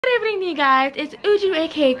Good evening, you guys. It's Uju,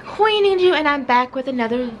 aka Queen Uju, and I'm back with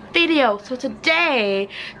another video. So today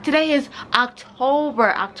is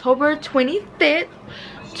October 25th,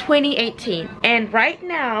 2018, and right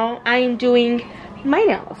now I am doing my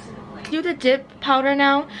nails. Do the dip powder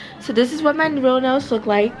now. So this is what my real nails look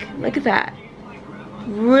like. Look at that.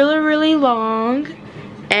 Really long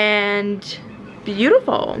and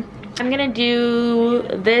beautiful. I'm gonna do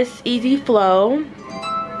this Easy Flow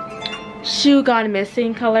Shoe Gone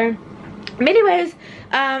Missing color. Anyways,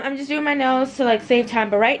 I'm just doing my nails to like save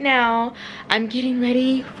time, but right now I'm getting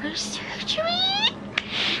ready for surgery.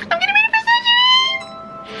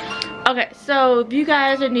 Okay, so if you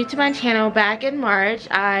guys are new to my channel, back in March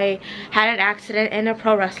I had an accident in a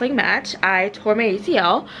pro wrestling match. I tore my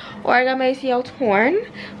ACL, or I got my ACL torn,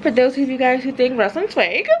 for those of you guys who think wrestling's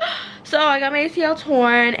fake. So I got my ACL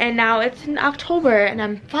torn, and now it's in October and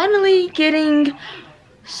I'm finally getting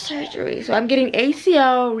surgery. So I'm getting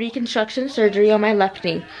ACL reconstruction surgery on my left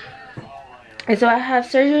knee, and so I have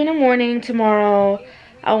surgery in the morning tomorrow.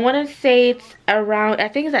 I want to say it's around, I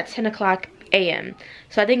think it's at 10 o'clock a.m.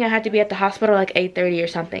 so I think I have to be at the hospital like 8:30 or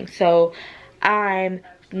something. So I'm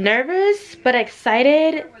nervous but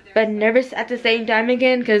excited, but nervous at the same time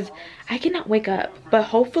again because I cannot wake up. But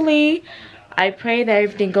hopefully, I pray that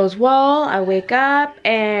everything goes well. I wake up,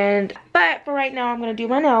 but for right now I'm gonna do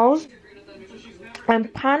my nails. I'm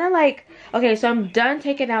kind of like, okay, so I'm done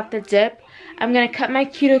taking out the dip. I'm gonna cut my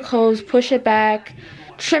cuticles, push it back,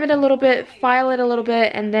 trim it a little bit, file it a little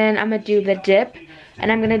bit, and then I'm gonna do the dip.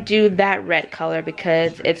 And I'm gonna do that red color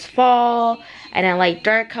because it's fall and I like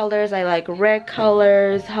dark colors. I like red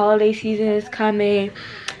colors. Holiday season is coming,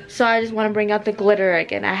 so I just want to bring out the glitter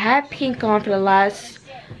again. I had pink on for the last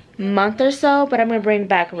month or so, but I'm gonna bring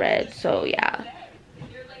back red. So yeah,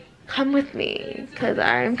 come with me because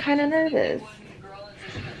I'm kind of nervous.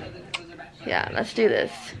 Yeah, let's do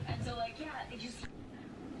this.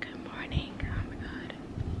 Good morning. Oh my god.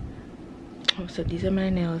 Oh, so these are my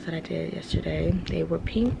nails that I did yesterday. They were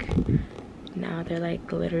pink. Now they're like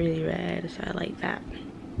glittery red, so I like that.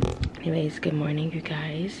 Anyways, good morning, you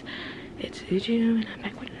guys. It's Uju and I'm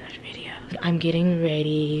back with another video. I'm getting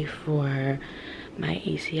ready for my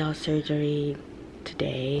ACL surgery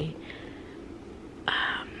today.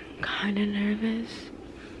 I'm kind of nervous.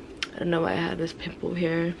 I don't know why I have this pimple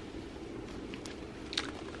here.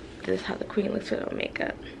 This is how the queen looks without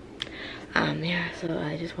makeup. Yeah, so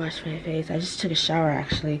I just washed my face. I just took a shower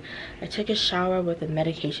actually. I took a shower with the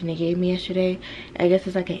medication they gave me yesterday. I guess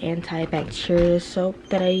it's like an antibacterial soap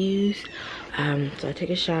that I use. So I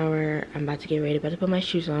took a shower. I'm about to get ready, about to put my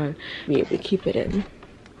shoes on, be able to keep it in.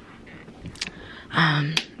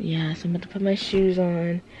 Yeah, so I'm about to put my shoes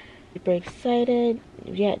on. Super excited,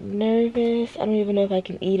 yet nervous. I don't even know if I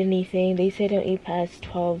can eat anything. They say don't eat past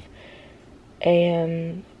 12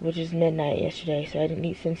 a.m. which is midnight yesterday, so I didn't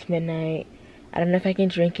eat since midnight. I don't know if I can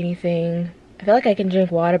drink anything. I feel like I can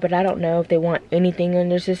drink water, but I don't know if they want anything in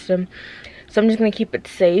their system, so I'm just gonna keep it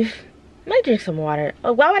safe. I might drink some water.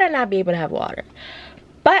 Oh, why would I not be able to have water?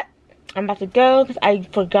 But I'm about to go because I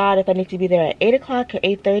forgot if I need to be there at 8 o'clock or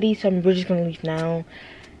 8:30, so we're just gonna leave now.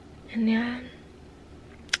 And yeah,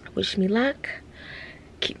 wish me luck,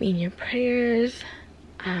 keep me in your prayers,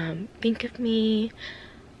 think of me.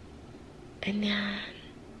 And yeah,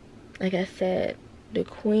 like I said, the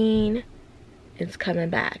queen is coming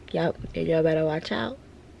back. Y'all better watch out.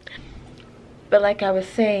 But like I was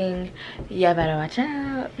saying, y'all better watch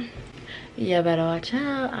out. Y'all better watch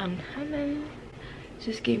out. I'm coming.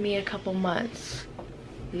 Just give me a couple months.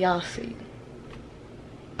 Y'all see.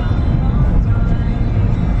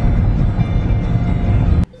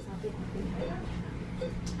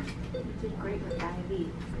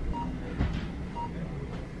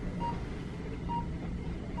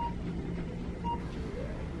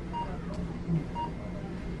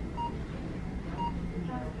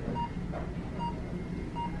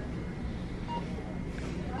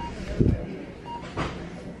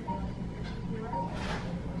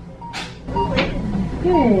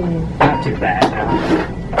 Not too bad now.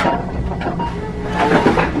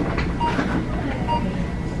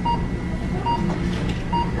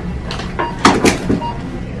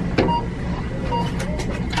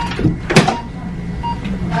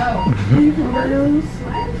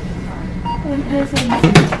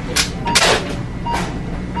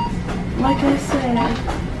 Like I said,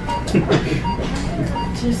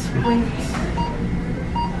 just wait.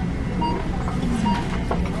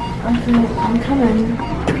 I'm coming. I'm coming.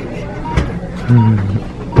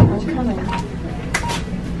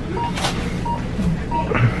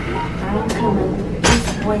 I'm coming.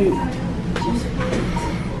 Just wait. Just wait.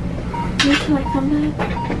 Wait till I come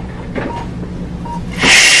back.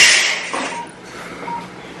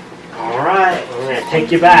 take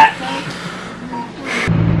you back.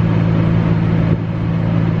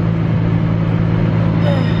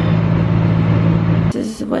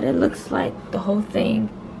 This is what it looks like, the whole thing.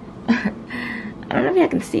 I don't know if I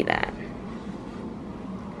can see that.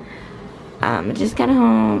 I just got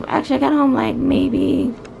home. Actually, I got home like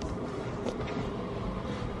maybe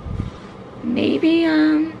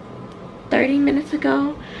 30 minutes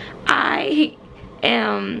ago. I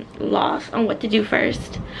am lost on what to do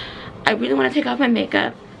first. I really want to take off my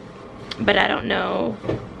makeup, but I don't know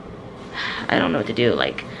what to do.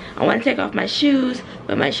 Like, I want to take off my shoes,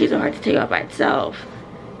 but my shoes are hard to take off by itself.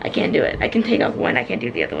 I can't do it. I can take off one, I can't do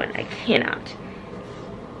the other one. I cannot.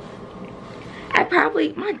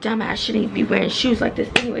 My dumb ass shouldn't even be wearing shoes like this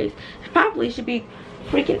anyways. I probably should be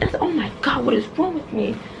freaking, oh my god, what is wrong with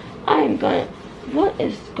me? What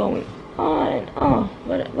is going on? Oh,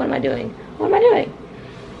 what am I doing? What am I doing?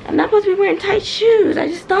 I'm not supposed to be wearing tight shoes. I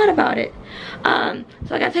just thought about it. So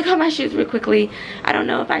I gotta take off my shoes real quickly. I don't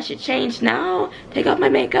know if I should change now, take off my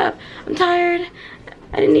makeup. I'm tired.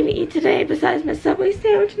 I didn't even eat today besides my Subway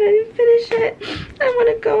sandwich and I didn't finish it. I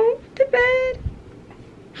wanna go to bed.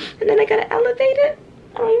 And then I gotta elevate it.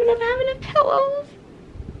 I don't even know if I have enough pillows.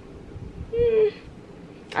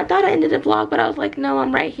 I thought I ended the vlog, but I was like, no,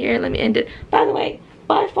 I'm right here. Let me end it. By the way,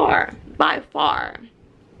 by far,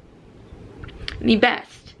 the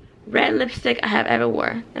best red lipstick I have ever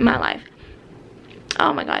wore in my life.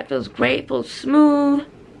 Oh my god, it feels great. It feels smooth,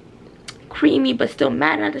 creamy, but still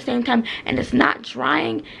matte at the same time. And it's not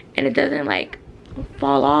drying, and it doesn't like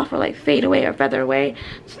fall off or like fade away or feather away.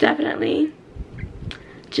 It's definitely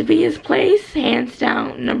Javia's Place, hands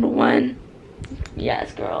down, #1.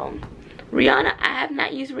 Yes, girl. Rihanna, I have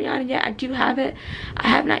not used Rihanna yet. I do have it. I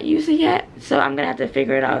have not used it yet, so I'm gonna have to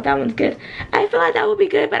figure it out. That one's good. I feel like that would be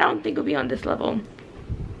good, but I don't think it'll be on this level.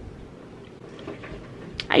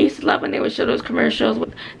 I used to love when they would show those commercials.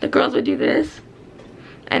 The girls would do this,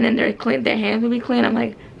 and then their hands would be clean. I'm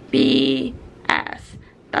like, BS.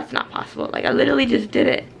 That's not possible. Like, I literally just did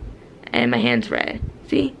it, and my hand's red.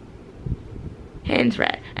 See? Hands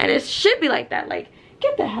red. And it should be like that. Like,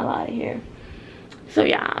 get the hell out of here. So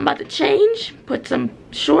yeah, I'm about to change, put some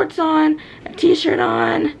shorts on, a t-shirt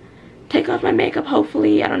on, take off my makeup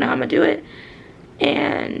hopefully. I don't know how I'm gonna do it.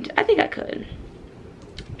 And I think I could.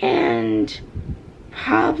 And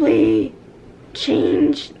probably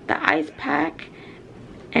change the ice pack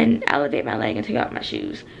and elevate my leg and take off my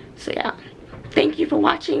shoes. So yeah, thank you for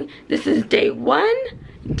watching. This is day one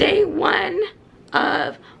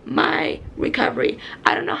of my recovery.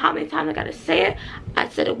 I don't know how many times I gotta say it. I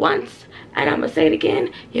said it once and I'm gonna say it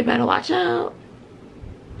again. You better watch out.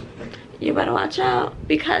 You better watch out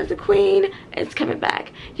because the queen is coming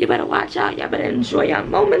back. You better watch out. Y'all better enjoy your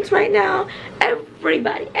moments right now.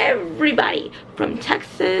 Everybody from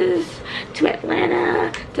Texas to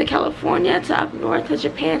Atlanta to California to up north to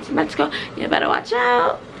Japan to Mexico. You better watch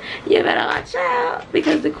out. You better watch out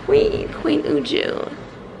because the Queen Uju,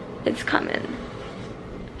 is coming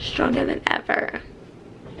stronger than ever.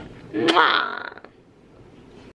 Mwah!